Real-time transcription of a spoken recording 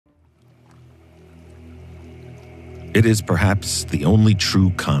It is perhaps the only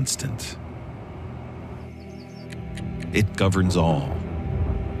true constant. It governs all.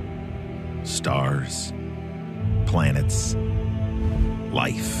 Stars, planets,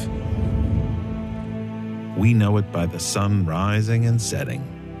 life. We know it by the sun rising and setting,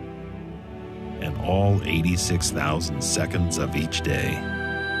 and all 86,000 seconds of each day.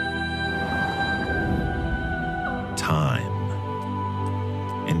 Time,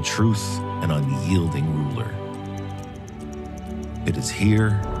 in truth, an unyielding ruler. It is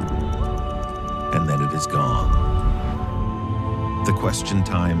here, and then it is gone. The question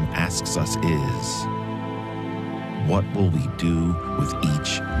time asks us is, what will we do with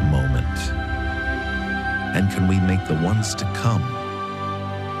each moment? And can we make the ones to come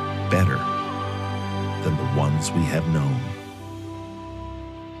better than the ones we have known?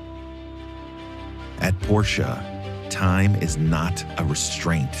 At Porsche, time is not a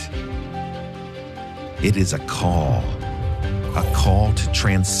restraint. It is a call to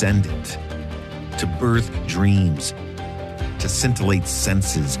transcend it, to birth dreams, to scintillate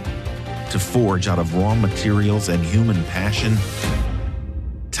senses, to forge out of raw materials and human passion,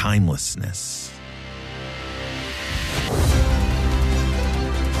 timelessness.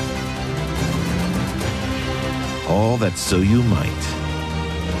 All that so you might.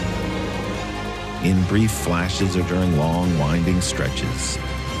 In brief flashes or during long, winding stretches.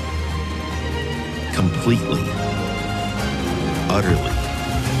 Completely. Utterly.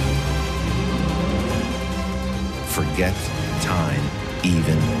 Forget time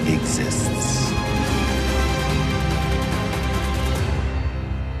even exists.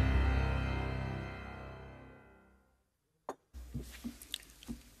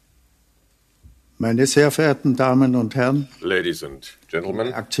 Meine sehr verehrten Damen und Herren, Ladies and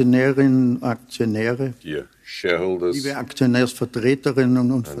gentlemen, Aktionärinnen und Aktionäre, dear shareholders, liebe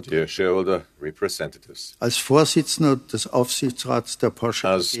Aktionärsvertreterinnen und and dear shareholder representatives. als Vorsitzender des Aufsichtsrats der Porsche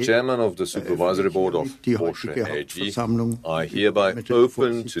As AG chairman of the Supervisory Board of die Porsche heutige AG, Hauptversammlung I hereby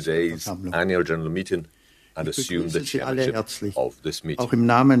open today's annual general meeting and Ich assume the begrüße Sie alle chairmanship herzlich, of this meeting. auch im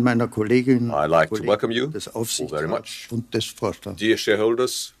Namen meiner Kolleginnen I'd und like to Kollegen welcome you des all very Aufsichtsrats much. und des Vorstands. Dear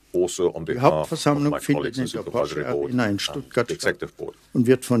shareholders, also on Die behalf of Hauptversammlung my findet colleagues in in the der Supervisory Porsche Board Arena in and Stuttgart the statt Executive Board. und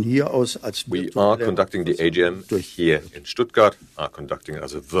wird von hier aus als We are virtuelle conducting the AGM here in Stuttgart, are conducting it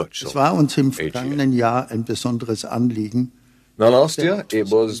as a Es virtual war uns im AGM. vergangenen Jahr ein besonderes Anliegen, Now, last year, it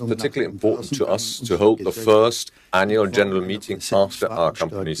was particularly important to us to hold the first annual general meeting after our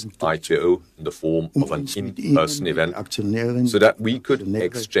company's IPO in the form of an in-person event so that we could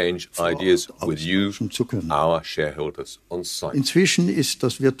exchange ideas with you, our shareholders, on site. Inzwischen ist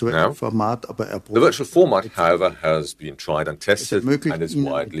das virtuelle Format aber The erprobt. virtual format, however, has been tried and Es tested ermöglicht and is Ihnen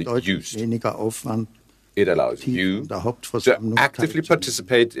widely mit deutlich used. weniger Aufwand, It allows you der to Hauptversammlung actively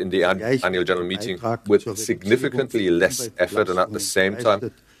participate in the annual general meeting with significantly less effort, and at the same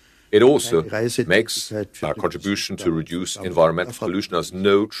time, it also makes a contribution to reduce environmental pollution as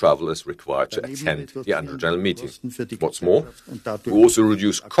no travel is required to attend the annual general meeting. What's more, we also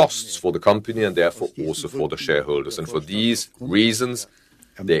reduce costs for the company and therefore also for the shareholders. And for these reasons,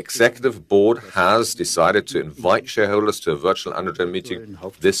 the Executive Board has decided to invite shareholders to a virtual annual general meeting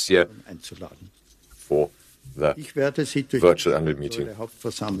this year for the virtual annual meeting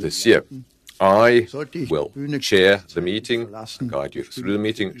this year. I will chair the meeting and guide you through the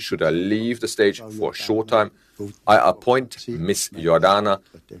meeting. Should I leave the stage for a short time, I appoint Ms. Jordana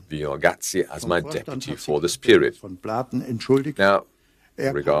Viogazzi as my deputy for this period. Now,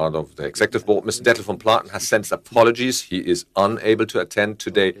 in regard of the Executive Board, Mr. Dettel von Platen has sent apologies. He is unable to attend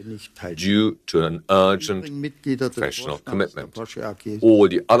today due to an urgent professional commitment. All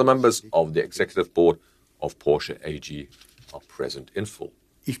the other members of the Executive Board of Porsche AG are present in full.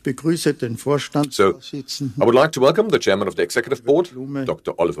 So, I would like to welcome the Chairman of the Executive Board,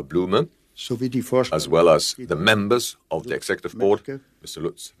 Dr. Oliver Blume, as well as the members of the Executive Board, Mr.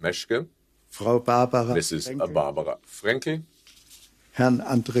 Lutz Meschke, Mrs. Barbara Frenkel, Herrn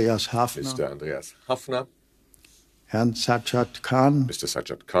Andreas Hafner, Mr. Andreas Hafner, Herrn Sajjad Khan, Mr.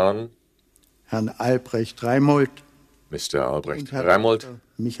 Sajjad Khan, Herrn Albrecht Reimold, Mr. Albrecht Reimold,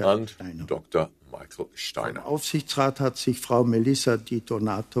 Michael and Steiner. Dr. Michael Steiner. Im Aufsichtsrat hat sich Frau Melissa Di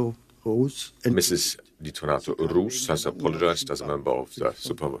Donato Roos Mrs. Di Donato Roos has apologized as a member of the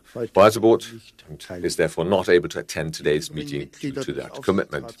Supervisory Board and is therefore not able to attend today's meeting due to that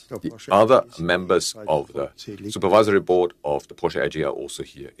commitment. The other members of the Supervisory Board of the Porsche AG are also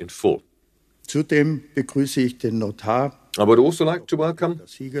here in full. Zudem begrüße ich den Notar, I would also like to welcome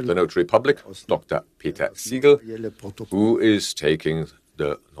the Notary Public, Dr. Peter Siegel, who is taking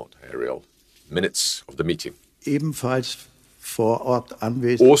the notarial minutes of the meeting. ebenfalls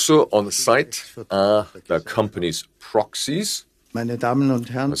Also on site are the company's proxies.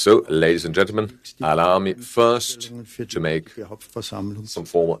 So, ladies and gentlemen, allow me first to make some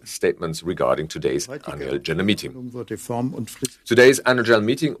formal statements regarding today's annual general meeting. Today's annual general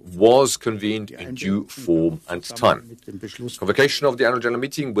meeting was convened in due form and time. Convocation of the annual general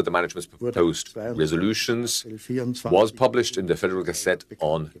meeting with the management's proposed resolutions was published in the Federal Gazette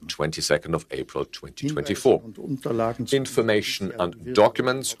on 22nd of April 2024. Information and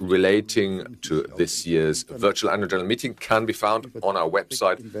documents relating to this year's virtual annual general meeting can be found on our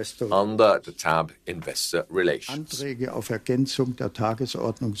website under the tab Investor Relations.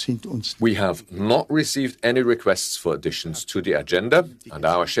 We have not received any requests for additions to the agenda, and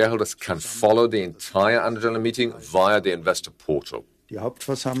our shareholders can follow the entire annual general meeting via the investor portal.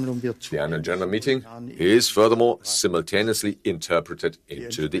 The annual general meeting is furthermore simultaneously interpreted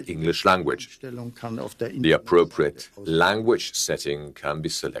into the English language. The appropriate language setting can be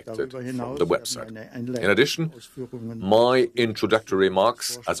selected from the website. In addition, my introductory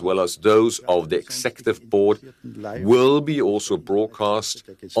remarks, as well as those of the Executive Board, will be also broadcast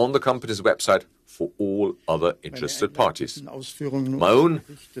on the company's website for all other interested parties. My own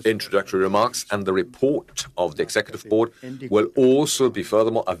introductory remarks and the report of the Executive Board will also be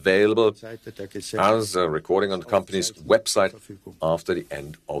furthermore available as a recording on the company's website after the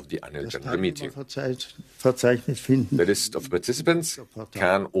end of the annual general meeting. The list of participants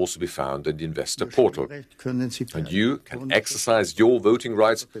can also be found in the investor portal, and you can exercise your voting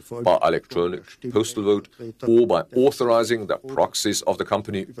rights by electronic postal vote or by authorizing the proxies of the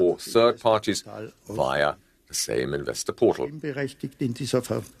company or third parties via the same investor portal.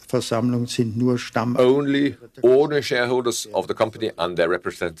 Only ordinary shareholders of the company and their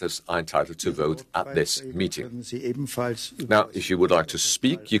representatives are entitled to vote at this meeting. Now, if you would like to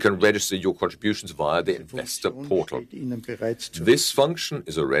speak, you can register your contributions via the investor portal. This function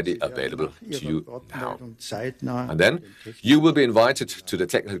is already available to you now. And then you will be invited to the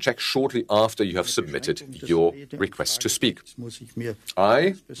technical check shortly after you have submitted your request to speak.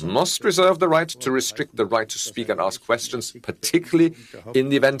 I must reserve the right to restrict the right to speak and ask questions, particularly in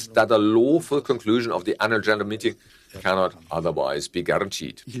the event that a lawful conclusion of the annual general meeting cannot otherwise be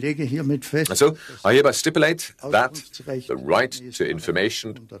guaranteed. And so, I hereby stipulate that the right to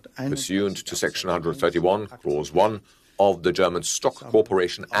information pursuant to Section 131, Clause 1 of the German Stock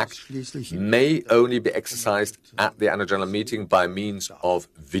Corporation Act may only be exercised at the annual general meeting by means of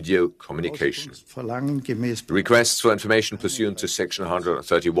video communication. Requests for information pursuant to Section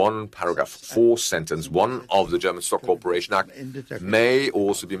 131, Paragraph 4, Sentence 1 of the German Stock Corporation Act may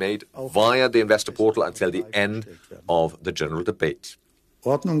also be made via the investor portal until the end of the general debate.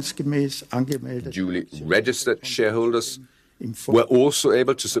 Duly registered shareholders were also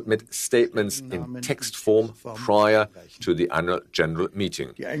able to submit statements in text form prior to the annual general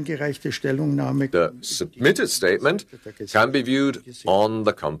meeting. The submitted statement can be viewed on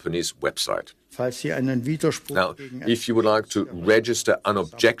the company's website. Now, if you would like to register an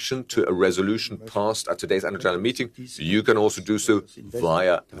objection to a resolution passed at today's annual general meeting, you can also do so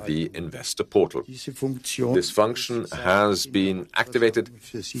via the investor portal. This function has been activated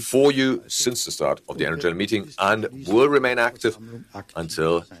for you since the start of the annual general meeting and will remain active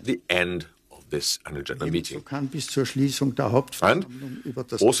until the end of this annual general meeting. And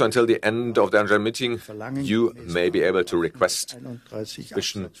also until the end of the annual general meeting, you may be able to request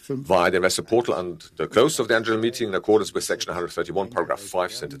submission via the investor portal and the close of the annual general meeting in accordance with Section 131, Paragraph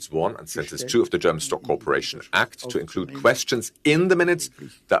 5, Sentence 1 and Sentence 2 of the German Stock Corporation Act to include questions in the minutes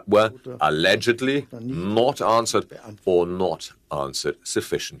that were allegedly not answered or not answered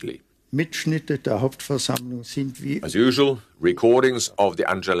sufficiently. As usual, recordings of the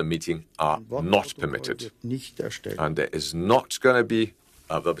annual general meeting are not permitted, and there is not going to be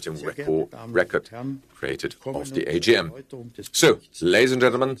a verbatim record created of the AGM. So, ladies and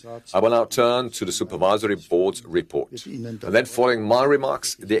gentlemen, I will now turn to the Supervisory Board's report. And then, following my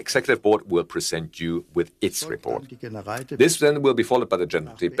remarks, the Executive Board will present you with its report. This then will be followed by the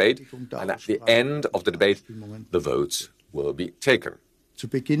general debate, and at the end of the debate, the votes will be taken. At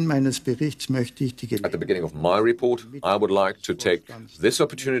the beginning of my report, I would like to take this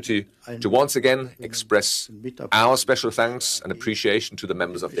opportunity to once again express our special thanks and appreciation to the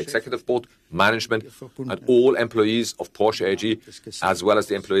members of the Executive Board, management, and all employees of Porsche AG, as well as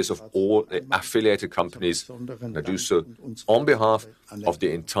the employees of all the affiliated companies, and I do so on behalf of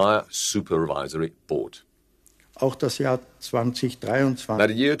the entire Supervisory Board. Auch das Jahr 2023. Now,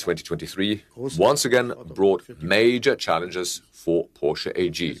 the year 2023 once again brought major challenges for Porsche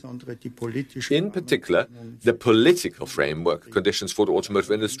AG. In particular, the political framework conditions for the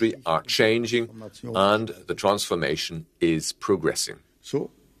automotive industry are changing and the transformation is progressing.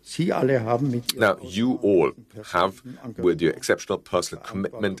 Now, you all have, with your exceptional personal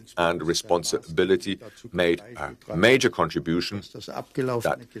commitment and responsibility, made a major contribution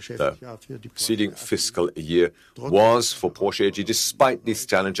that the preceding fiscal year was for Porsche AG, despite these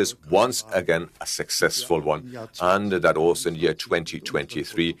challenges, once again a successful one, and that also in the year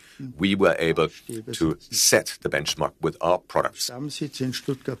 2023 we were able to set the benchmark with our products.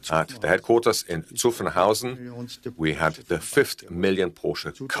 At the headquarters in Zuffenhausen, we had the 5th million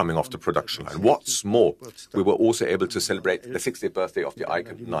Porsche coming off the production line. What's more, we were also able to celebrate the 60th birthday of the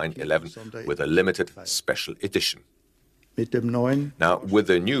icon 911 with a limited special edition. Now, with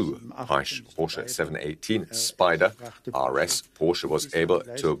the new Porsche 718 Spyder RS, Porsche was able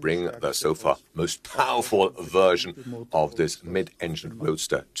to bring the so far most powerful version of this mid-engine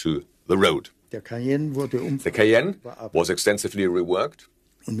roadster to the road. The Cayenne was extensively reworked,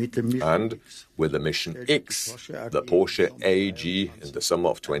 and with the Mission X, the Porsche AG in the summer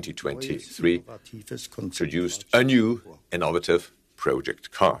of 2023 introduced a new innovative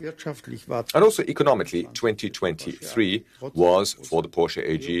project car. And also economically, 2023 was for the Porsche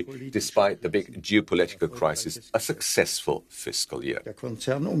AG, despite the big geopolitical crisis, a successful fiscal year.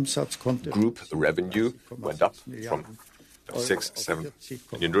 Group revenue went up from 6-7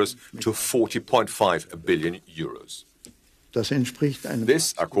 billion euros to 40.5 billion euros.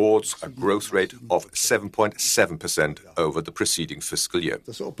 This accords a growth rate of 7.7% over the preceding fiscal year.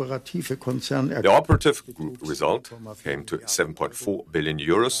 The operative group result came to 7.4 billion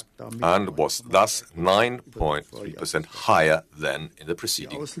euros and was thus 9.3% higher than in the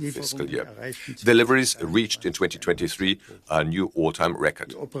preceding fiscal year. Deliveries reached in 2023 a new all-time record.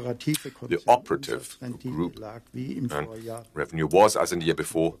 The operative group revenue was, as in the year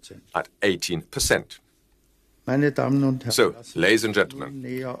before, at 18%. So, ladies and gentlemen,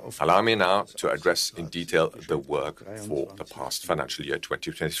 allow me now to address in detail the work for the past financial year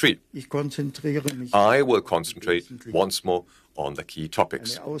 2023. I will concentrate once more on the key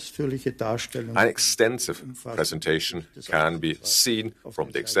topics. An extensive presentation can be seen from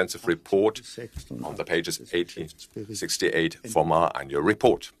the extensive report on the pages 1868 from our annual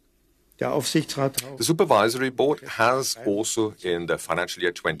report. The Supervisory Board has also, in the financial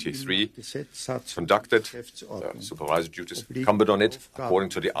year 23, conducted the supervisory duties incumbent on it according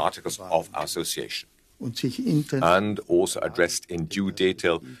to the Articles of Association, and also addressed in due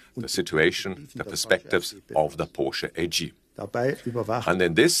detail the situation, the perspectives of the Porsche AG. And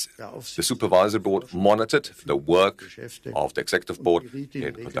in this, the Supervisory Board monitored the work of the Executive Board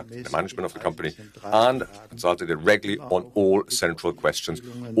in conducting the management of the company and consulted it regularly on all central questions,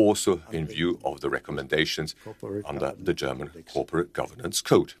 also in view of the recommendations under the German Corporate Governance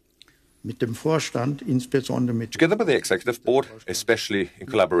Code. Together with the Executive Board, especially in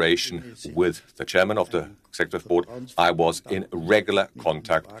collaboration with the Chairman of the Executive Board, I was in regular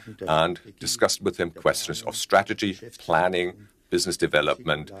contact and discussed with him questions of strategy, planning, business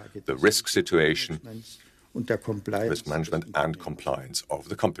development, the risk situation, risk management and compliance of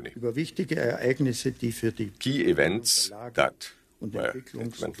the company. Key events that were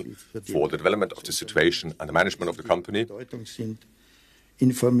instrumental for the development of the situation and the management of the company.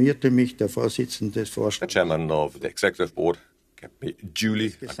 The Chairman of the Executive Board kept me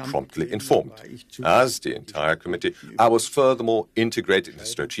duly and promptly informed. As the entire committee, I was furthermore integrated in the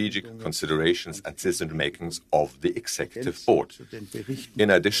strategic considerations and decision-makings of the Executive Board.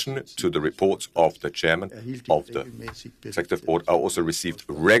 In addition to the reports of the Chairman of the Executive Board, I also received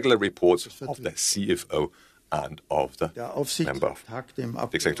regular reports of the CFO and of the member of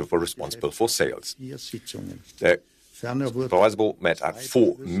the Executive Board responsible for sales. The Supervisory Board met at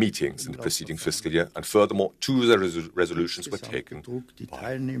 4 meetings in the preceding fiscal year, and furthermore, 2 resolutions were taken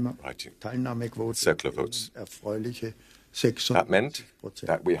by writing circular votes. That meant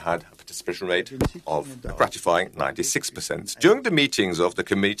that we had a participation rate of a gratifying 96%. During the meetings of the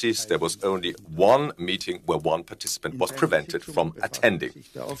committees, there was only 1 meeting where 1 participant was prevented from attending.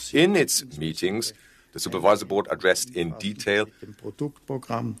 In its meetings, the Supervisory Board addressed in detail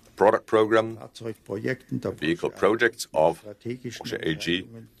product program, vehicle projects of Porsche AG,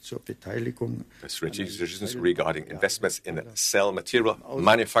 the strategic decisions regarding investments in cell material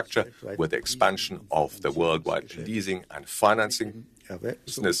manufacture with the expansion of the worldwide leasing and financing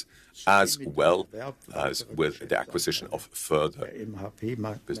business, as well as with the acquisition of further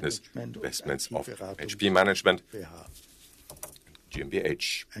business investments of HP management,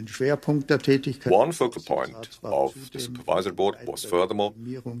 GmbH. One One focal point of the Supervisory Board was furthermore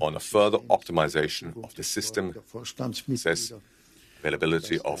on a further optimization of the system, says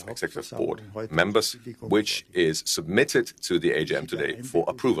availability of Executive Board members, which is submitted to the AGM today for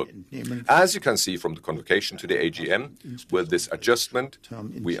approval. As you can see from the convocation to the AGM, with this adjustment,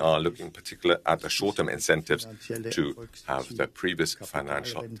 we are looking in particular at the short-term incentives to have the previous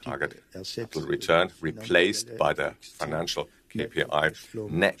financial target capital return replaced by the financial KPI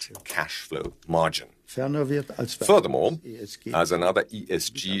net cash flow margin. Furthermore, as another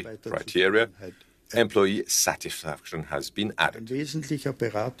ESG criteria, employee satisfaction has been added.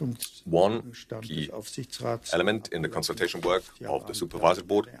 One key element in the consultation work of the Supervisory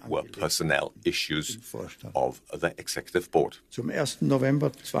Board were personnel issues of the Executive Board.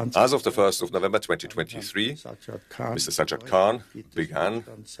 As of the 1st of November 2023, Mr. Sajjad Khan began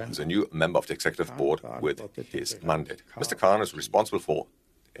as a new member of the Executive Board with his mandate. Mr. Khan is responsible for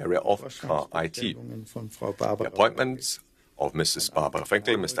the area of car IT. The appointments of Mrs. Barbara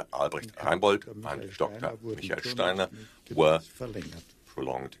Frenkel, Mr. Albrecht Reinbold, and Dr. Michael Steiner were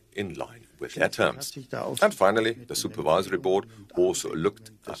prolonged in line with their terms. And finally, the Supervisory Board also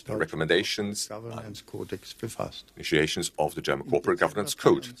looked at the recommendations and initiations of the German Corporate Governance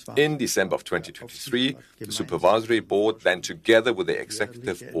Code. In December of 2023, the Supervisory Board then, together with the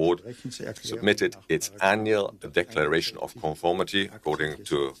Executive Board, submitted its annual declaration of conformity according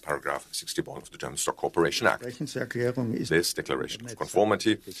to paragraph 61 of the German Stock Corporation Act. This declaration of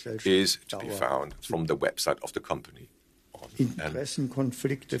conformity is to be found from the website of the company.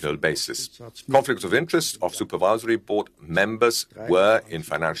 Basis. Conflicts of interest of Supervisory Board members were in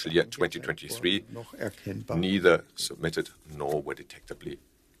financial year 2023 neither submitted nor were detectably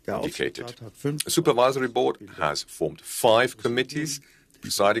indicated. The Supervisory Board has formed 5 committees: the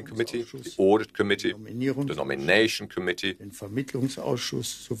Presiding Committee, the Audit Committee, the Nomination Committee,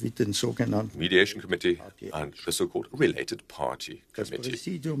 Mediation Committee, and the so-called Related Party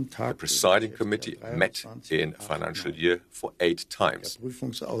Committee. The Presiding Committee met in financial year for 8 times.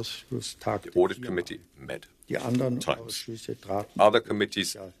 The Audit Committee met 2 times. Other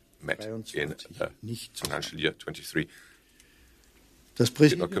committees met in the financial year 23.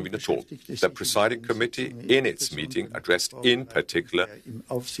 Did not convene at all. The Presiding Committee, in its meeting, addressed in particular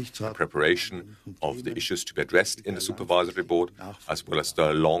the preparation of the issues to be addressed in the Supervisory Board, as well as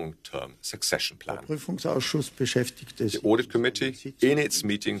the long-term succession plan. The Audit Committee, in its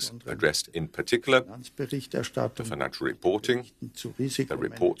meetings, addressed in particular the financial reporting, the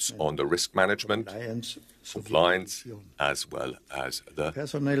reports on the risk management, compliance, as well as the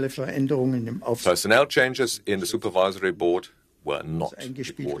personnel changes in the Supervisory Board were not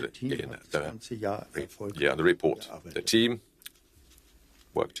recorded in the report. The team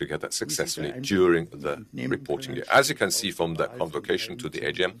worked together successfully during the reporting year. As you can see from the convocation to the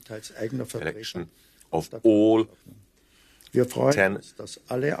AGM, election of all 10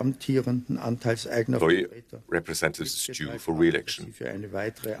 employee representatives due for re-election.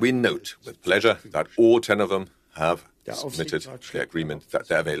 We note with pleasure that all 10 of them have submitted the agreement that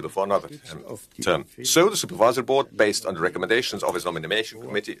they're available for another term. So the Supervisory Board, based on the recommendations of its Nomination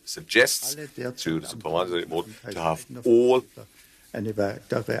Committee, suggests to the Supervisory Board to have all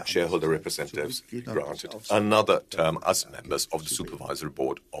shareholder representatives granted another term as members of the Supervisory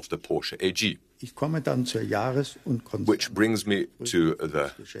Board of the Porsche AG. Which brings me to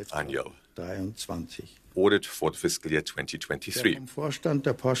the annual audit for the fiscal year 2023.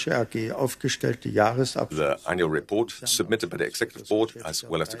 The annual report submitted by the Executive Board, as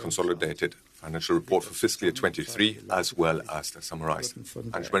well as the consolidated financial report for fiscal year 2023, as well as the summarized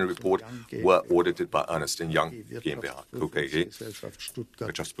management report, were audited by Ernst & Young GmbH, KG,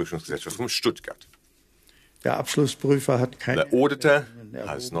 Wirtschaftsprüfungsgesellschaft from Stuttgart. The auditor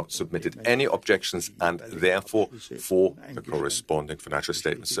has not submitted any objections and therefore for the corresponding financial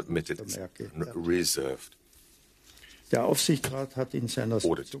statements submitted reserved.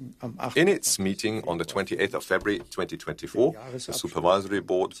 Audit. In its meeting on the 28th of February 2024, the Supervisory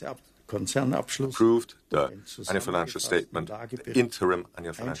Board approved the annual financial statement, the interim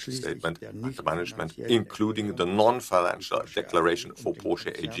annual financial statement, and the management, including the non-financial declaration for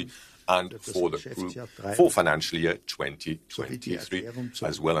Porsche AG and for the group for financial year 2023,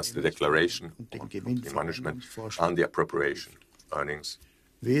 as well as the declaration on company management and the appropriation earnings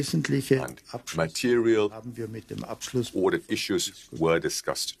And material audit issues were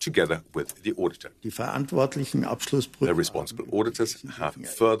discussed together with the auditor. The responsible auditors have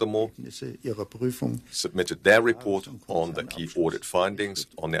furthermore submitted their report on the key audit findings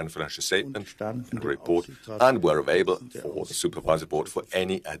on the annual financial statement and report, and were available for the Supervisory Board for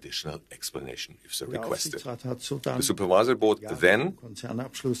any additional explanation if so requested. The Supervisory Board then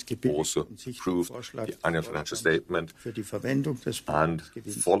also approved the annual financial statement and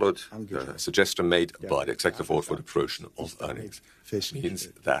followed the suggestion made by the Executive Board for the promotion of earnings. This means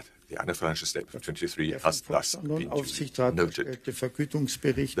that the annual financial statement of 2023 has thus been duly noted.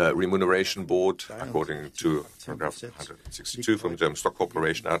 The Remuneration Board, according to paragraph 162 from the German Stock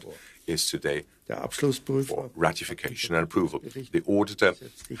Corporation Act, is today for ratification and approval. The auditor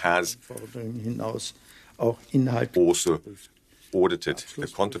has also audited the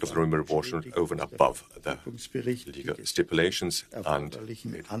content of the remuneration over and above the legal stipulations, and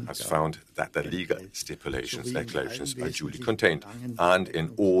it has found that the legal stipulations, declarations, are duly contained and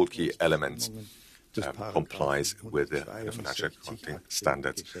in all key elements complies with the financial accounting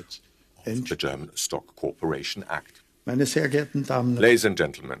standards of the German Stock Corporation Act. Ladies and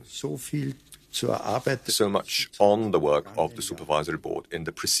gentlemen, so much on the work of the Supervisory Board in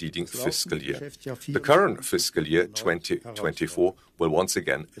the preceding fiscal year. The current fiscal year, 2024, will once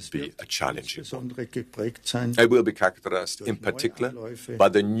again be a challenging one. It will be characterized in particular by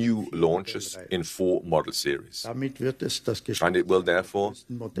the new launches in 4 model series. And it will therefore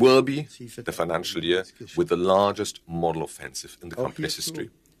be the financial year with the largest model offensive in the company's history.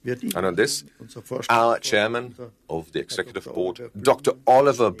 And on this, our chairman of the Executive Board, Dr.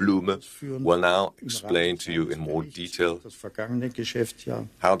 Oliver Blume, will now explain to you in more detail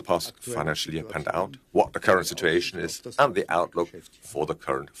how the past financial year panned out, what the current situation is, and the outlook for the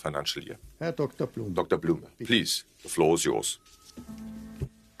current financial year. Dr. Blume, please, the floor is yours.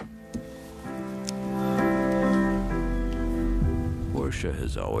 Porsche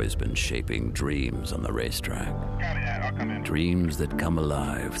has always been shaping dreams on the racetrack. Dreams that come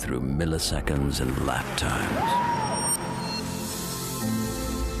alive through milliseconds and lap times.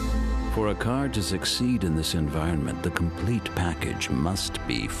 For a car to succeed in this environment, the complete package must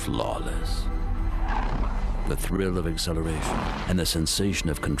be flawless. The thrill of acceleration and the sensation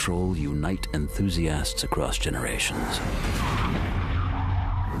of control unite enthusiasts across generations.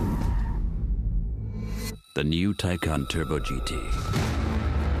 The new Taycan Turbo GT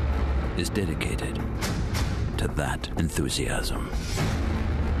is dedicated to that enthusiasm.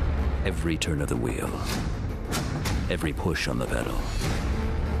 Every turn of the wheel, every push on the pedal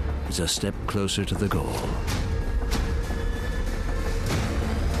is a step closer to the goal.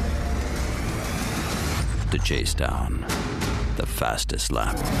 To chase down the fastest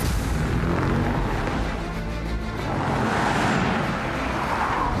lap.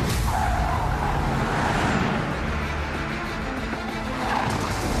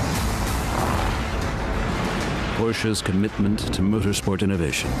 Porsche's commitment to motorsport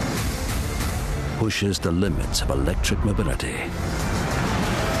innovation pushes the limits of electric mobility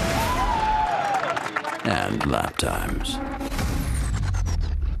and lap times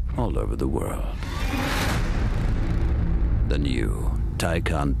all over the world. The new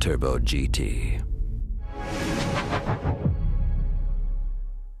Taycan Turbo GT.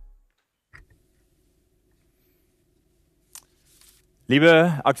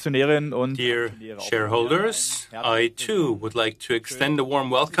 Liebe Aktionärinnen und dear shareholders, I too would like to extend a warm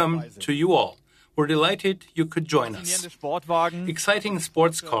welcome to you all. We're delighted you could join us. Exciting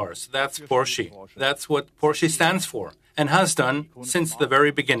sports cars, that's Porsche. That's what Porsche stands for and has done since the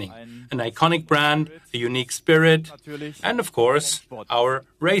very beginning. An iconic brand, a unique spirit, and of course, our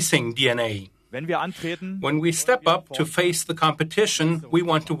racing DNA. When we step up to face the competition, we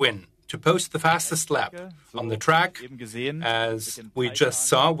want to win. To post the fastest lap on the track, as we just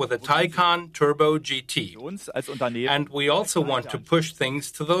saw with the Taycan Turbo GT. And we also want to push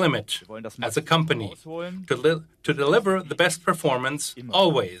things to the limit as a company, to deliver the best performance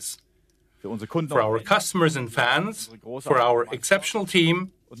always. For our customers and fans, for our exceptional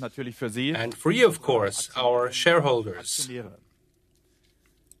team, and for you, of course, our shareholders.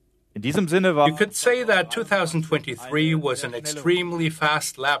 You could say that 2023 was an extremely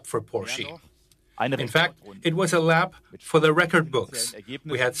fast lap for Porsche. In fact, it was a lap for the record books.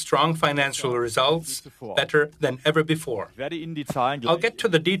 We had strong financial results, better than ever before. I'll get to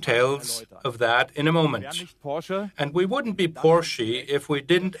the details of that in a moment. And we wouldn't be Porsche if we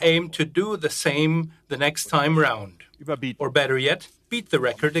didn't aim to do the same the next time round. Or better yet, beat the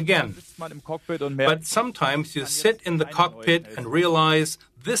record again. But sometimes you sit in the cockpit and realize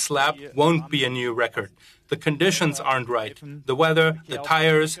this lap won't be a new record. The conditions aren't right. The weather, the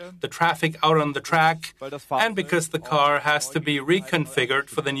tires, the traffic out on the track, and because the car has to be reconfigured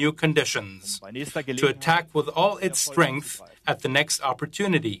for the new conditions to attack with all its strength at the next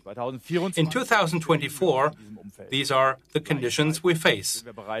opportunity. In 2024, these are the conditions we face.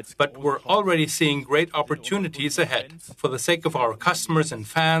 But we're already seeing great opportunities ahead for the sake of our customers and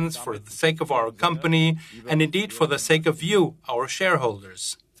fans, for the sake of our company, and indeed for the sake of you, our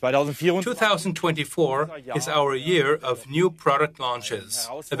shareholders. 2024 is our year of new product launches,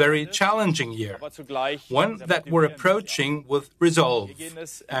 a very challenging year, one that we're approaching with resolve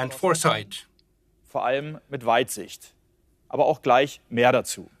and foresight. Vor allem mit Weitsicht. Aber auch gleich mehr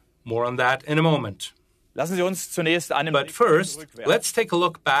dazu. More on that in a moment. Lassen Sie uns zunächst einen But first, let's take a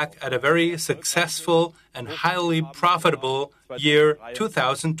look back at a very successful and highly profitable year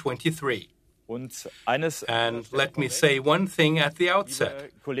 2023. And let me say one thing at the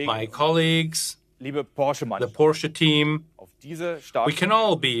outset. My colleagues, the Porsche team, we can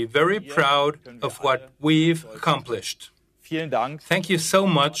all be very proud of what we've accomplished. Thank you so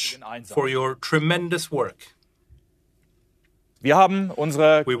much for your tremendous work.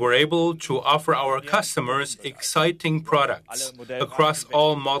 We were able to offer our customers exciting products across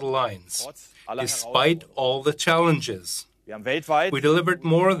all model lines, despite all the challenges. We delivered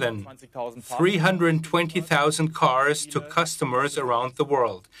more than 320,000 cars to customers around the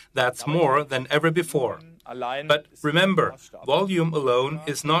world. That's more than ever before. But remember, volume alone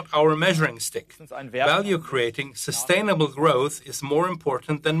is not our measuring stick. Value-creating, sustainable growth is more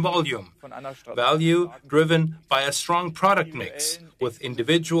important than volume. Value driven by a strong product mix with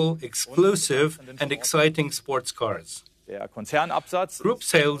individual, exclusive, and exciting sports cars. Group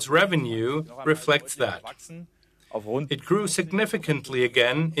sales revenue reflects that. It grew significantly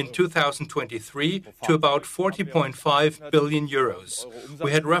again in 2023 to about 40.5 billion euros.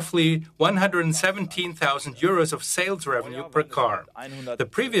 We had roughly 117,000 euros of sales revenue per car. The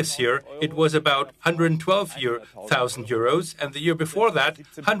previous year, it was about 112,000 euros, and the year before that,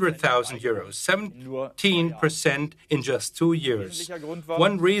 100,000 euros, 17% in just 2 years.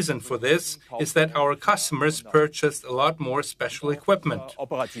 One reason for this is that our customers purchased a lot more special equipment,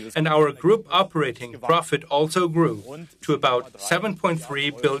 and our group operating profit also grew to about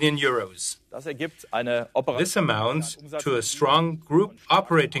 7.3 billion euros. This amounts to a strong group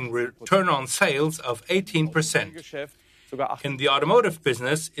operating return on sales of 18%. In the automotive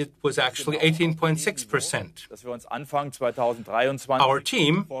business, it was actually 18.6%. Our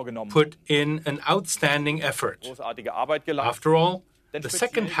team put in an outstanding effort. After all, the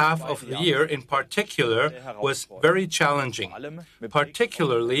second half of the year in particular was very challenging,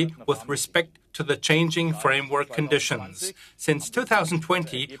 particularly with respect to the changing framework conditions. Since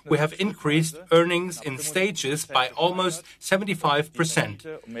 2020, we have increased earnings in stages by almost 75%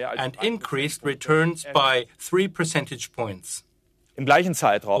 and increased returns by 3 percentage points.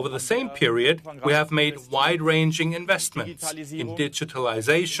 Over the same period, we have made wide-ranging investments in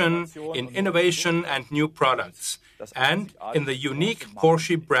digitalization, in innovation and new products, and in the unique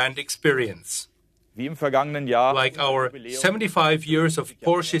Porsche brand experience. Like our 75 years of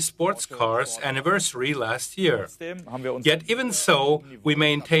Porsche sports cars anniversary last year. Yet even so, we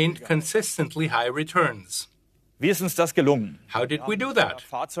maintained consistently high returns. How did we do that?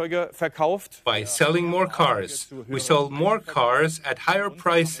 By selling more cars. We sold more cars at higher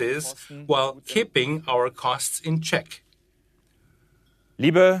prices while keeping our costs in check.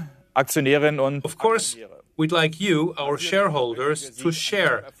 Of course, we'd like you, our shareholders, to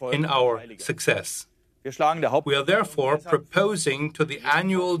share in our success. We are therefore proposing to the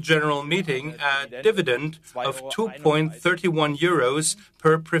annual general meeting a dividend of 2.31 euros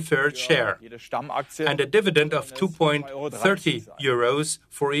per preferred share and a dividend of 2.30 euros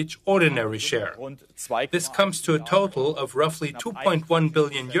for each ordinary share. This comes to a total of roughly 2.1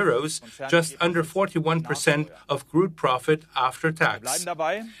 billion euros, just under 41% of group profit after tax.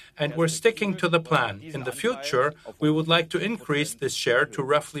 And we're sticking to the plan. In the future, we would like to increase this share to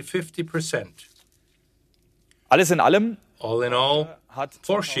roughly 50%. All in all,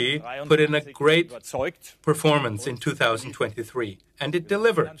 Porsche put in a great performance in 2023, and it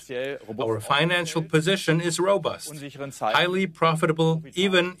delivered. Our financial position is robust, highly profitable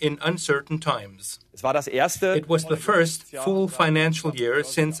even in uncertain times. It was the first full financial year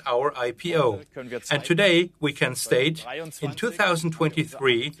since our IPO, and today we can state, in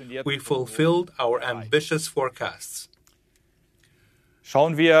 2023, we fulfilled our ambitious forecasts.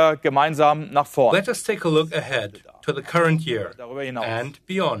 Let us take a look ahead to the current year and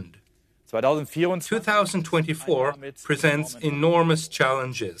beyond. 2024 presents enormous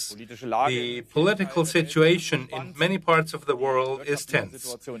challenges. The political situation in many parts of the world is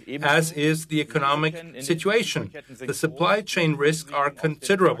tense, as is the economic situation. The supply chain risks are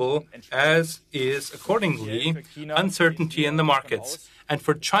considerable, as is, accordingly, uncertainty in the markets. And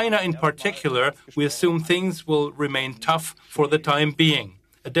for China in particular, we assume things will remain tough for the time being.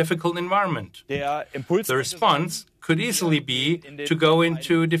 A difficult environment. The response could easily be to go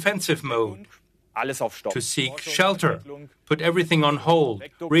into defensive mode, to seek shelter, put everything on hold,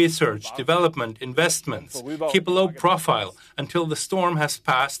 research, development, investments, keep a low profile until the storm has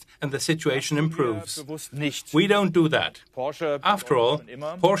passed and the situation improves. We don't do that. After all,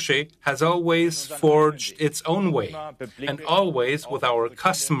 Porsche has always forged its own way, and always with our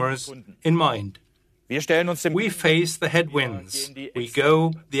customers in mind. We face the headwinds. We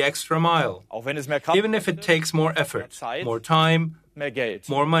go the extra mile, even if it takes more effort, more time,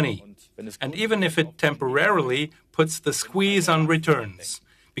 more money, and even if it temporarily puts the squeeze on returns,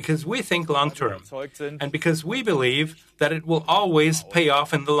 because we think long-term, and because we believe that it will always pay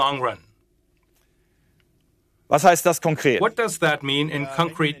off in the long run. Was heißt das konkret? What does that mean in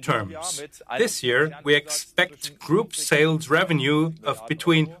concrete terms? This year, we expect group sales revenue of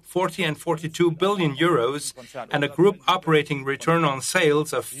between 40 and 42 billion euros and a group operating return on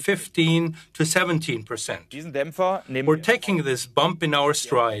sales of 15 to 17%. We're taking this bump in our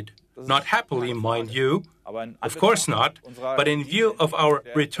stride. Not happily, mind you. Of course not, but in view of our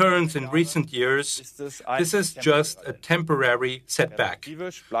returns in recent years, this is just a temporary setback.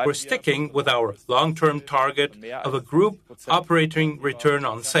 We're sticking with our long-term target of a group operating return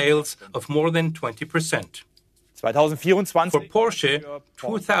on sales of more than 20%. For Porsche,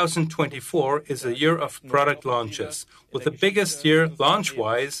 2024 is a year of product launches, with the biggest year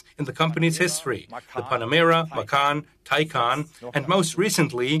launch-wise in the company's history, the Panamera, Macan, Taycan, and most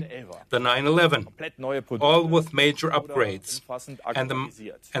recently, the 911, all with major upgrades, and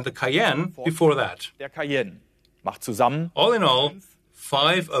the Cayenne before that. All in all,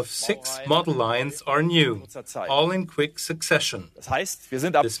 5 of 6 model lines are new, all in quick succession.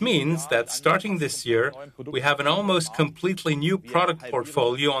 This means that starting this year, we have an almost completely new product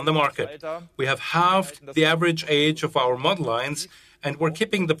portfolio on the market. We have halved the average age of our model lines, and we're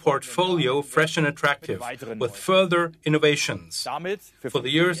keeping the portfolio fresh and attractive, with further innovations. For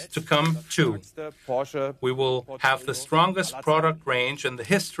the years to come, too, we will have the strongest product range in the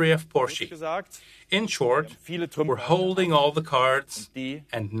history of Porsche. In short, we're holding all the cards,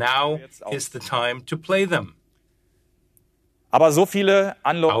 and now is the time to play them.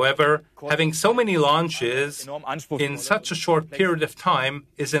 However, having so many launches in such a short period of time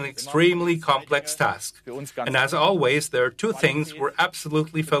is an extremely complex task. And as always, there are 2 things we're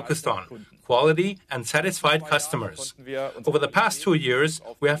absolutely focused on: quality and satisfied customers. Over the past 2 years,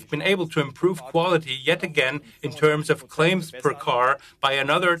 we have been able to improve quality yet again in terms of claims per car by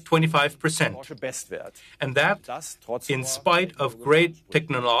another 25%. And that in spite of great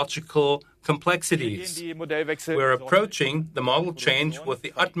technological complexities. We're approaching the model change with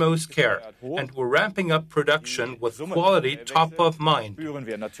the utmost care, and we're ramping up production with quality top of mind.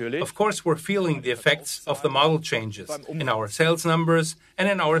 Of course, we're feeling the effects of the model changes in our sales numbers and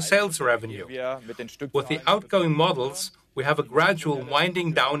in our sales revenue. With the outgoing models, we have a gradual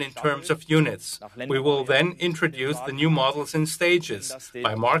winding down in terms of units. We will then introduce the new models in stages,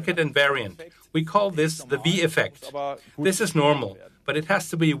 by market and variant. We call this the V effect. This is normal, but it has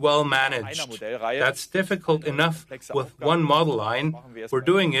to be well managed. That's difficult enough with one model line. We're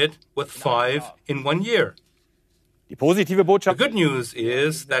doing it with 5 in 1 year. The good news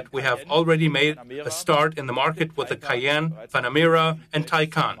is that we have already made a start in the market with the Cayenne, Panamera, and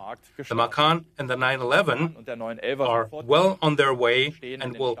Taycan. The Macan and the 911 are well on their way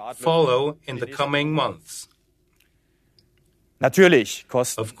and will follow in the coming months.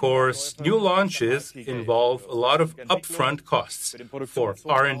 Of course, new launches involve a lot of upfront costs for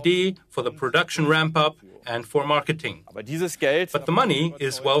R&D, for the production ramp-up, and for marketing. But the money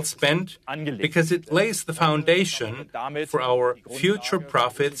is well spent because it lays the foundation for our future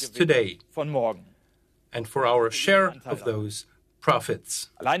profits today and for our share of those profits.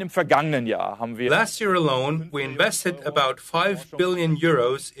 Last year alone, we invested about 5 billion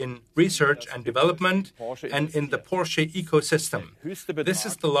euros in research and development and in the Porsche ecosystem. This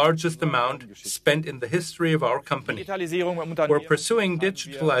is the largest amount spent in the history of our company. We're pursuing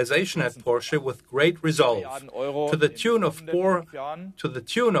digitalization at Porsche with great resolve, to the tune of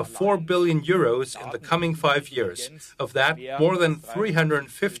 4 billion euros in the coming 5 years. Of that, more than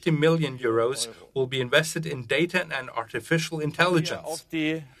 350 million euros will be invested in data and artificial intelligence. intelligence.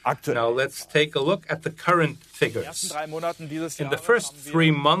 Now let's take a look at the current figures. In the first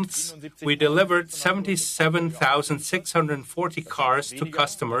 3 months, we delivered 77,640 cars to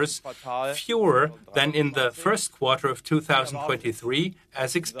customers, fewer than in the first quarter of 2023,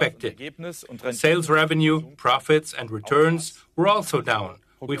 as expected. Sales revenue, profits, and returns were also down.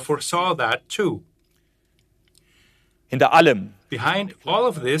 We foresaw that too. Behind all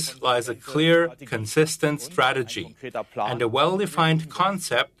of this lies a clear, consistent strategy and a well-defined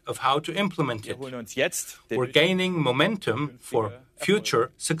concept of how to implement it. We're gaining momentum for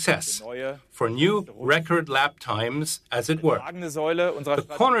future success, for new record lap times, as it were. The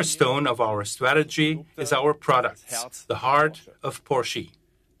cornerstone of our strategy is our products, the heart of Porsche.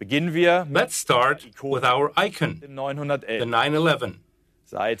 Let's start with our icon, the 911.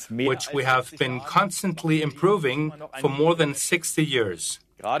 Which we have been constantly improving for more than 60 years.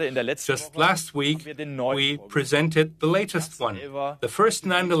 Just last week, we presented the latest one, the first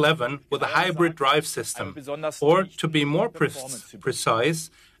 911 with a hybrid drive system, or to be more precise,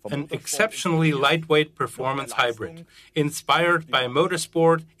 an exceptionally lightweight performance hybrid, inspired by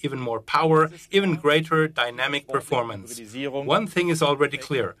motorsport, even more power, even greater dynamic performance. One thing is already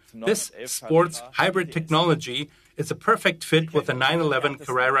clear. This sports hybrid technology is a perfect fit with the 911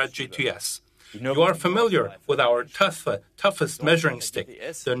 Carrera GTS. You are familiar with our toughest measuring stick,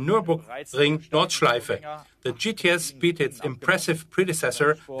 the Nürburgring Nordschleife. The GTS beat its impressive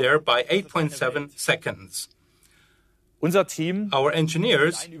predecessor there by 8.7 seconds. Our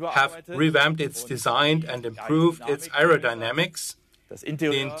engineers have revamped its design and improved its aerodynamics.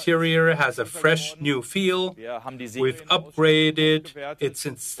 The interior has a fresh new feel. We've upgraded its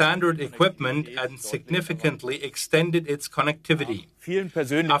standard equipment and significantly extended its connectivity.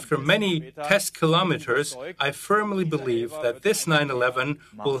 After many test kilometers, I firmly believe that this 911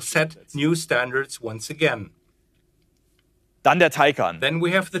 will set new standards once again. Then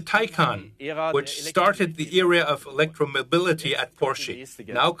we have the Taycan, which started the era of electromobility at Porsche.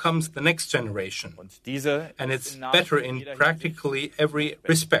 Now comes the next generation, and it's better in practically every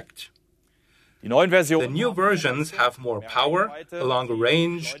respect. The new versions have more power, a longer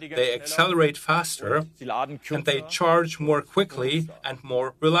range, they accelerate faster, and they charge more quickly and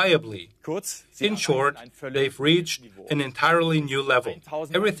more reliably. In short, they've reached an entirely new level.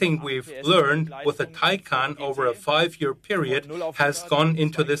 Everything we've learned with the Taycan over a 5-year period has gone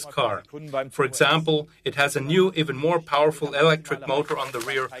into this car. For example, it has a new, even more powerful electric motor on the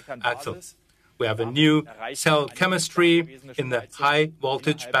rear axle. We have a new cell chemistry in the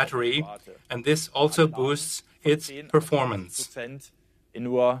high-voltage battery, and this also boosts its performance.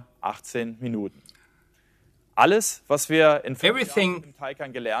 Everything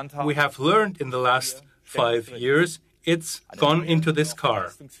we have learned in the last 5 years, it's gone into this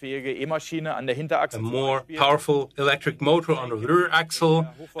car. A more powerful electric motor on the rear axle,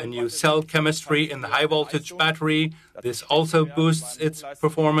 a new cell chemistry in the high-voltage battery. This also boosts its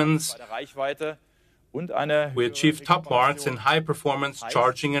performance. We achieved top marks in high-performance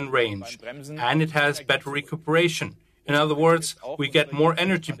charging and range, and it has better recuperation. In other words, we get more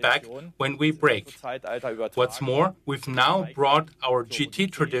energy back when we brake. What's more, we've now brought our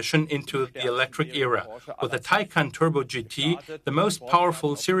GT tradition into the electric era, with the Taycan Turbo GT, the most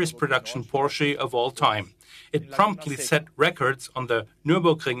powerful series production Porsche of all time. It promptly set records on the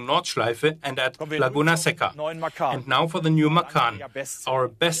Nürburgring Nordschleife and at Laguna Seca. And now for the new Macan, our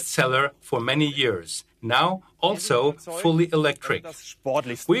bestseller for many years. Now also fully electric.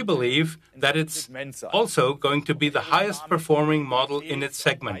 We believe that it's also going to be the highest performing model in its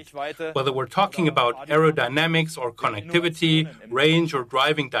segment. Whether we're talking about aerodynamics or connectivity, range or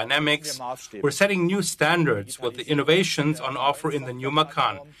driving dynamics, we're setting new standards with the innovations on offer in the new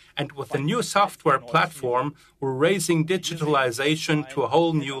Macan. And with the new software platform, we're raising digitalization to a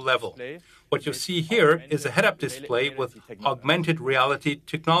whole new level. What you see here is a head-up display with augmented reality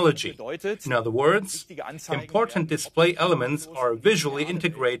technology. In other words, important display elements are visually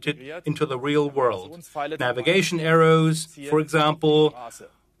integrated into the real world. Navigation arrows, for example.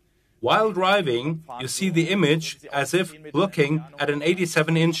 While driving, you see the image as if looking at an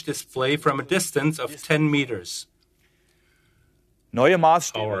 87-inch display from a distance of 10 meters.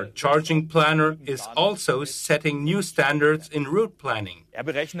 Our charging planner is also setting new standards in route planning.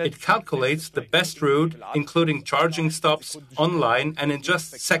 It calculates the best route, including charging stops, online and in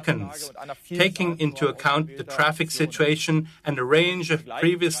just seconds, taking into account the traffic situation and a range of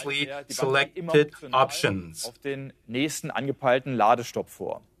previously selected options.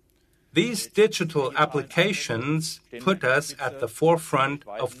 These digital applications put us at the forefront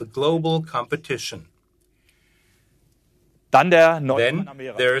of the global competition. Then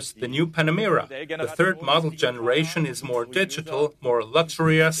there's the new Panamera. The third model generation is more digital, more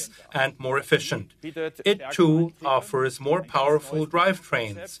luxurious, and more efficient. It too offers more powerful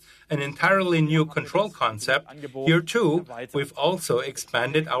drivetrains, an entirely new control concept. Here too, we've also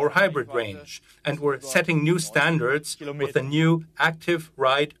expanded our hybrid range, and we're setting new standards with a new Active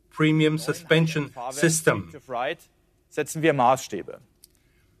Ride premium suspension system.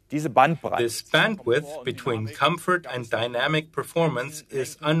 This bandwidth between comfort and dynamic performance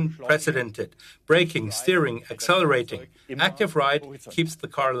is unprecedented. Braking, steering, accelerating. Active Ride keeps the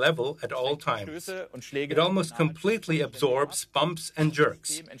car level at all times. It almost completely absorbs bumps and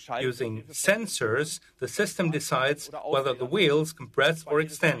jerks. Using sensors, the system decides whether the wheels compress or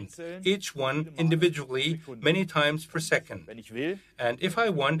extend, each one individually many times per second. And if I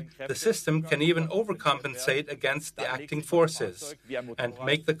want, the system can even overcompensate against the acting forces and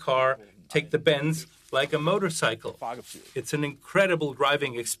make the car take the bends like a motorcycle. It's an incredible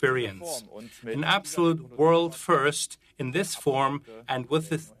driving experience, an absolute world first in this form and with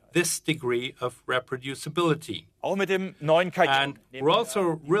this degree of reproducibility. And we're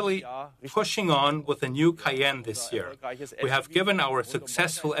also really pushing on with a new Cayenne this year. We have given our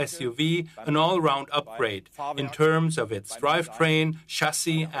successful SUV an all-round upgrade in terms of its drivetrain,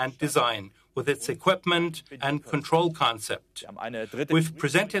 chassis, and design, with its equipment and control concept. We've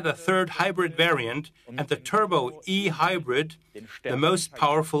presented a third hybrid variant and the Turbo E-Hybrid, the most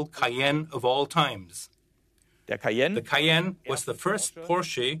powerful Cayenne of all times. The Cayenne was the first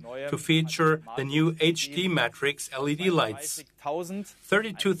Porsche to feature the new HD Matrix LED lights.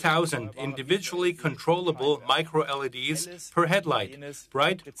 32,000 individually controllable micro-LEDs per headlight,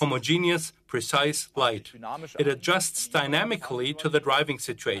 bright, homogeneous, precise light. It adjusts dynamically to the driving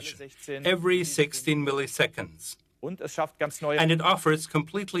situation every 16 milliseconds. And it offers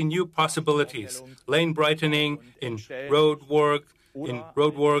completely new possibilities, lane brightening in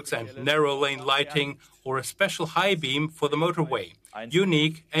roadworks and narrow lane lighting, or a special high beam for the motorway,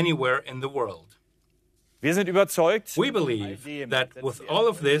 unique anywhere in the world. We believe that with all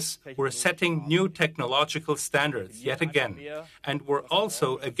of this, we're setting new technological standards yet again, and we're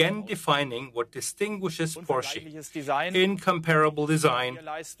also again defining what distinguishes Porsche: incomparable design,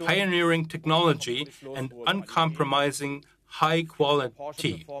 pioneering technology, and uncompromising high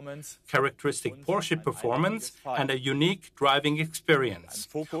quality, characteristic Porsche performance, and a unique driving experience,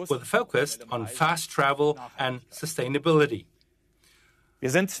 with a focus on fast travel and sustainability.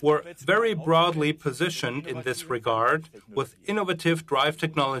 We're very broadly positioned in this regard with innovative drive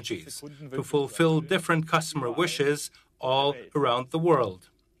technologies to fulfill different customer wishes all around the world.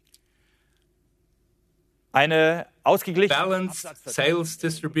 Balanced sales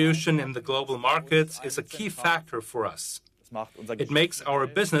distribution in the global markets is a key factor for us. It makes our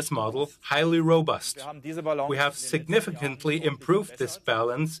business model highly robust. We have significantly improved this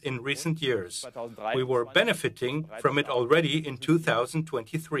balance in recent years. We were benefiting from it already in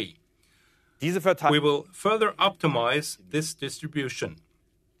 2023. We will further optimize this distribution.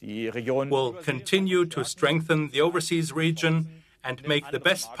 We'll continue to strengthen the overseas region and make the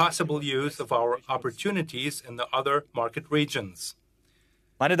best possible use of our opportunities in the other market regions.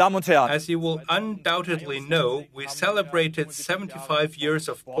 As you will undoubtedly know, we celebrated 75 years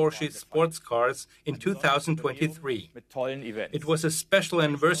of Porsche sports cars in 2023. It was a special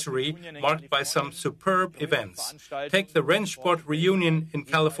anniversary marked by some superb events. Take the Rennsport reunion in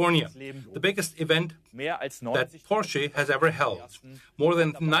California, the biggest event that Porsche has ever held. More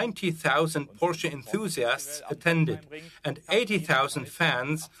than 90,000 Porsche enthusiasts attended, and 80,000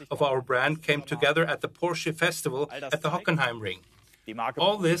 fans of our brand came together at the Porsche Festival at the Hockenheim Ring.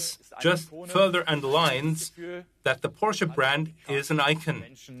 All this just further underlines that the Porsche brand is an icon.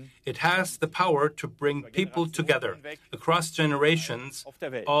 It has the power to bring people together across generations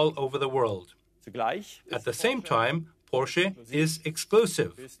all over the world. At the same time, Porsche is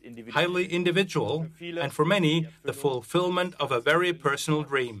exclusive, highly individual, and for many, the fulfillment of a very personal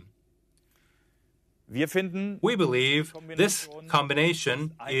dream. We believe this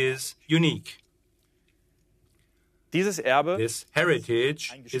combination is unique. This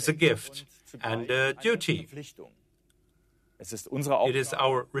heritage is a gift and a duty. It is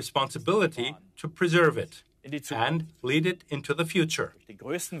our responsibility to preserve it and lead it into the future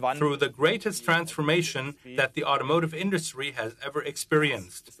through the greatest transformation that the automotive industry has ever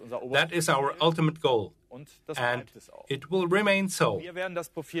experienced. That is our ultimate goal, and it will remain so.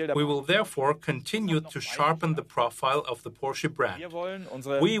 We will therefore continue to sharpen the profile of the Porsche brand.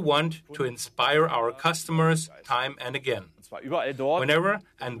 We want to inspire our customers time and again, whenever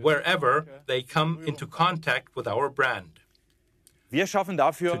and wherever they come into contact with our brand.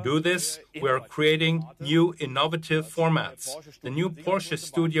 To do this, we are creating new innovative formats. The new Porsche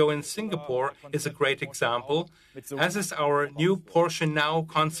studio in Singapore is a great example, as is our new Porsche Now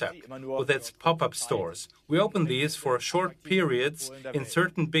concept with its pop-up stores. We open these for short periods in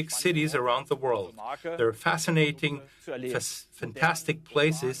certain big cities around the world. They're fascinating, fantastic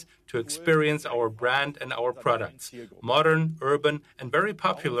places to experience our brand and our products. Modern, urban, and very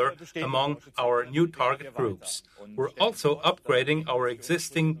popular among our new target groups. We're also upgrading our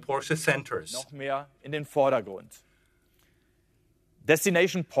existing Porsche centers.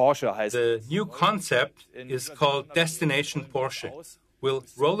 Destination Porsche heißt. The new concept is called Destination Porsche. We'll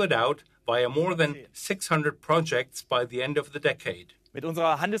roll it out via more than 600 projects by the end of the decade.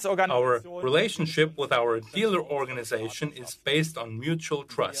 Our relationship with our dealer organization is based on mutual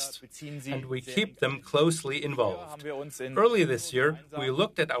trust, and we keep them closely involved. Early this year, we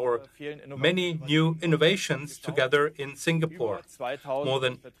looked at our many new innovations together in Singapore. More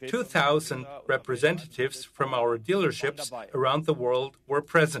than 2,000 representatives from our dealerships around the world were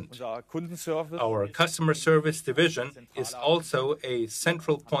present. Our customer service division is also a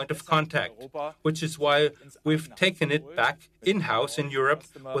central point of contact, which is why we've taken it back in-house in Europe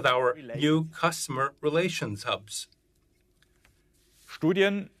with our new customer relations hubs.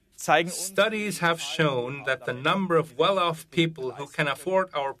 Studies have shown that the number of well-off people who can afford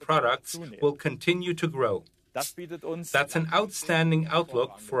our products will continue to grow. That's an outstanding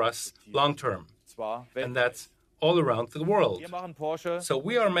outlook for us long-term, and that's all around the world. So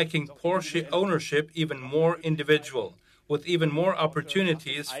we are making Porsche ownership even more individual, with even more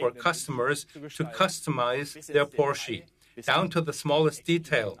opportunities for customers to customize their Porsche, down to the smallest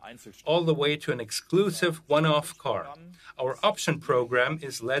detail, all the way to an exclusive one-off car. Our option program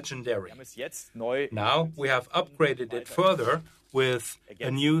is legendary. Now we have upgraded it further with a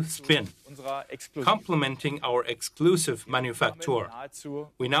new spin, complementing our exclusive manufacture.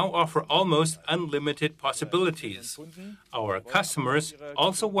 We now offer almost unlimited possibilities. Our customers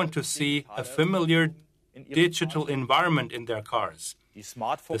also want to see a familiar digital environment in their cars. The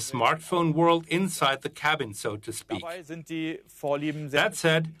smartphone world inside the cabin, so to speak. That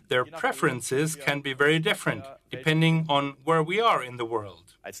said, their preferences can be very different, depending on where we are in the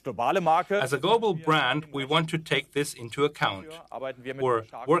world. As a global brand, we want to take this into account. We're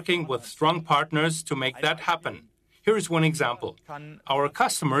working with strong partners to make that happen. Here's one example. Our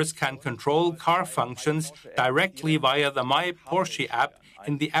customers can control car functions directly via the My Porsche app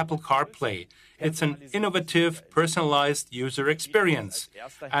in the Apple CarPlay. It's an innovative, personalized user experience,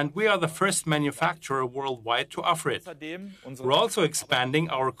 and we are the first manufacturer worldwide to offer it. We're also expanding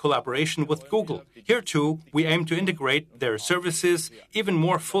our collaboration with Google. Here, too, we aim to integrate their services even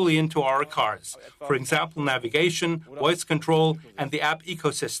more fully into our cars. For example, navigation, voice control, and the app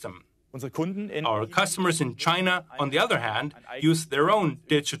ecosystem. Our customers in China, on the other hand, use their own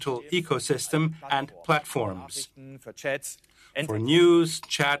digital ecosystem and platforms for news,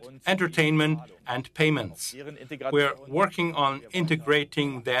 chat, entertainment, and payments. We're working on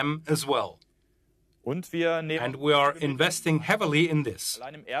integrating them as well. And we are investing heavily in this.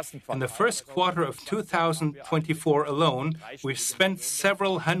 In the first quarter of 2024 alone, we've spent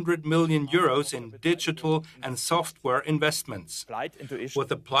several hundred million euros in digital and software investments. With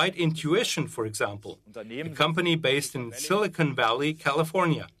Applied Intuition, for example, a company based in Silicon Valley,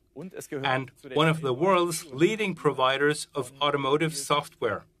 California, and one of the world's leading providers of automotive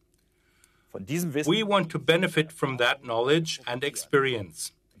software. We want to benefit from that knowledge and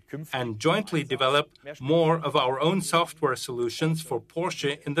experience, and jointly develop more of our own software solutions for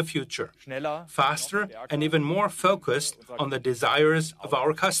Porsche in the future, faster and even more focused on the desires of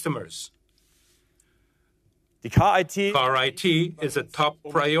our customers. Car IT is a top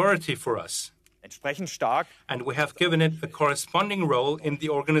priority for us, and we have given it a corresponding role in the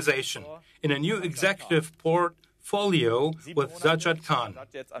organization, in a new executive portfolio with Sajjad Khan.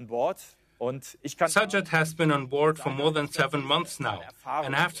 Sajjad has been on board for more than 7 months now,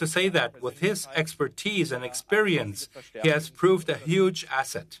 and I have to say that with his expertise and experience, he has proved a huge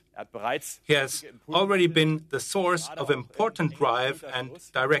asset. He has already been the source of important drive and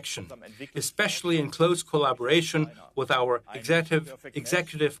direction, especially in close collaboration with our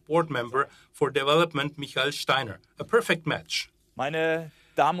executive board member for development, Michael Steiner. A perfect match.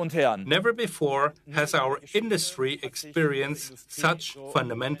 Never before has our industry experienced such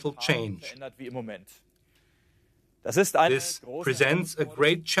fundamental change. This presents a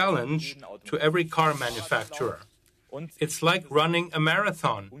great challenge to every car manufacturer. It's like running a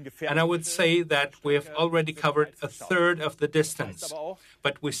marathon, and I would say that we have already covered a third of the distance,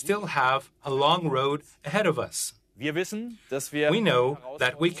 but we still have a long road ahead of us. We know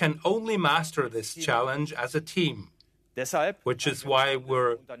that we can only master this challenge as a team. which is why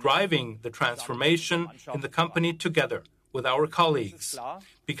we're driving the transformation in the company together with our colleagues.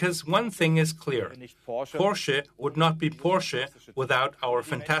 Because one thing is clear, Porsche would not be Porsche without our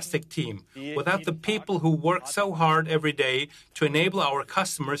fantastic team, without the people who work so hard every day to enable our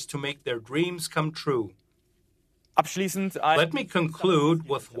customers to make their dreams come true. Let me conclude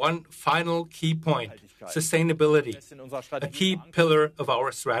with one final key point: sustainability, a key pillar of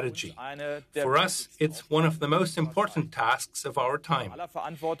our strategy. For us, it's one of the most important tasks of our time.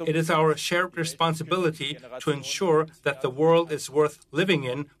 It is our shared responsibility to ensure that the world is worth living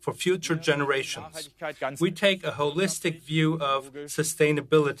in for future generations. We take a holistic view of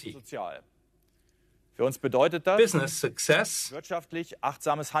sustainability. Business success,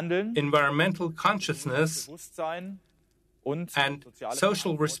 environmental consciousness, and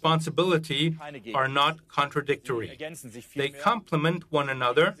social responsibility are not contradictory. They complement one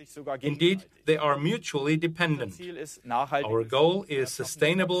another. Indeed, they are mutually dependent. Our goal is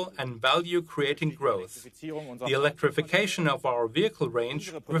sustainable and value-creating growth. The electrification of our vehicle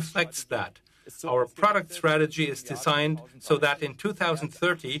range reflects that. Our product strategy is designed so that in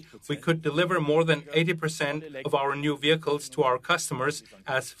 2030 we could deliver more than 80% of our new vehicles to our customers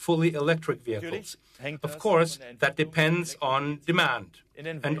as fully electric vehicles. Of course, that depends on demand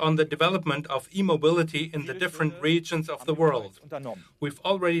and on the development of e-mobility in the different regions of the world. We've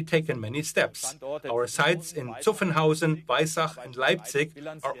already taken many steps. Our sites in Zuffenhausen, Weissach and Leipzig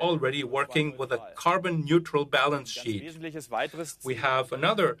are already working with a carbon-neutral balance sheet. We have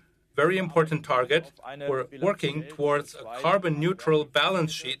another very important target. We're working towards a carbon-neutral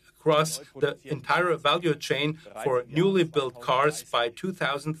balance sheet across the entire value chain for newly built cars by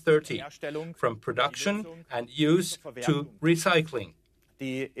 2030, from production and use to recycling.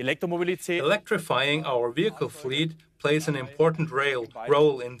 Electrifying our vehicle fleet plays an important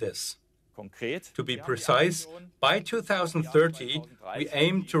role in this. To be precise, by 2030, we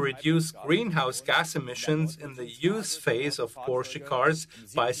aim to reduce greenhouse gas emissions in the use phase of Porsche cars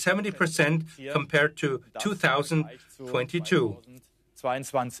by 70% compared to 2022.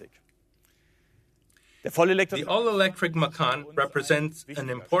 The all-electric Macan represents an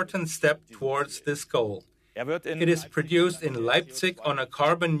important step towards this goal. It is produced in Leipzig on a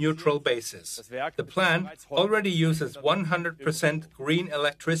carbon-neutral basis. The plant already uses 100% green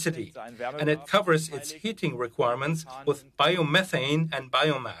electricity, and it covers its heating requirements with biomethane and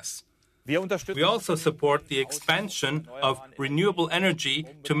biomass. We also support the expansion of renewable energy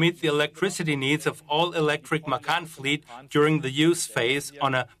to meet the electricity needs of all-electric Macan fleet during the use phase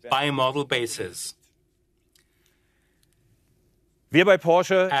on a bimodal basis. At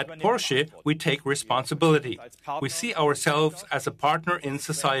Porsche, we take responsibility. We see ourselves as a partner in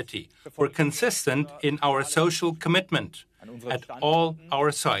society. We're consistent in our social commitment at all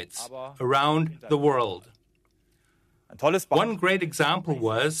our sites around the world. One great example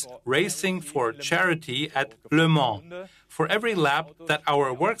was racing for charity at Le Mans. For every lap that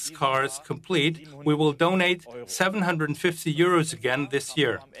our works cars complete, we will donate 750 euros again this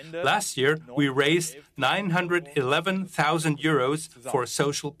year. Last year, we raised 911,000 euros for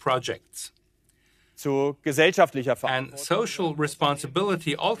social projects. And social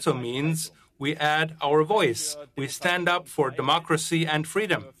responsibility also means we add our voice. We stand up for democracy and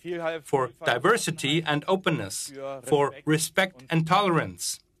freedom, for diversity and openness, for respect and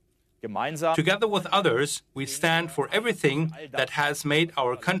tolerance. Together with others, we stand for everything that has made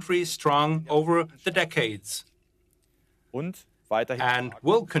our country strong over the decades and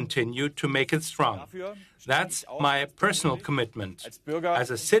will continue to make it strong. That's my personal commitment as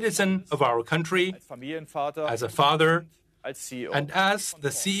a citizen of our country, as a father, and as the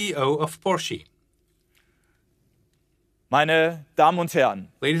CEO of Porsche. Meine Damen und Herren,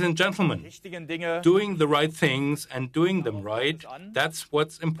 ladies and gentlemen, doing the right things and doing them right, that's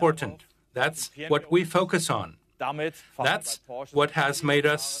what's important. That's what we focus on. That's what has made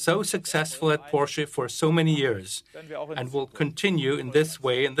us so successful at Porsche for so many years and will continue in this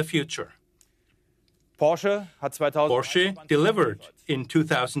way in the future. Porsche delivered in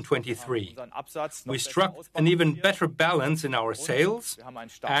 2023. We struck an even better balance in our sales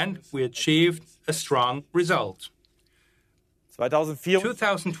and we achieved a strong result.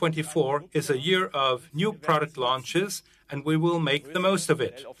 2024 is a year of new product launches, and we will make the most of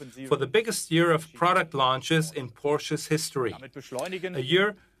it. For the biggest year of product launches in Porsche's history. A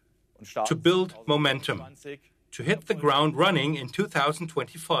year to build momentum, to hit the ground running in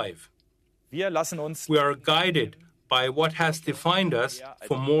 2025. We are guided by what has defined us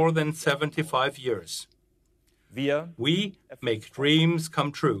for more than 75 years. We make dreams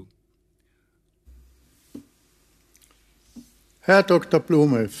come true. Herr Dr.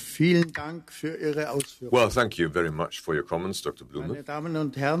 Blume, vielen Dank für Ihre Ausführungen. Well, thank you very much for your comments, Dr. Blume. Meine Damen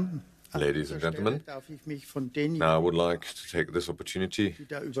und Herren, ladies and gentlemen, now I would like to take this opportunity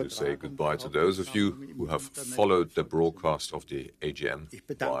to say goodbye to those of you who have followed the broadcast of the AGM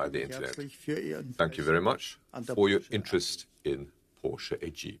via the internet. Thank you very much for your interest in Porsche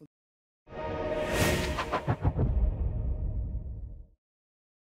AG.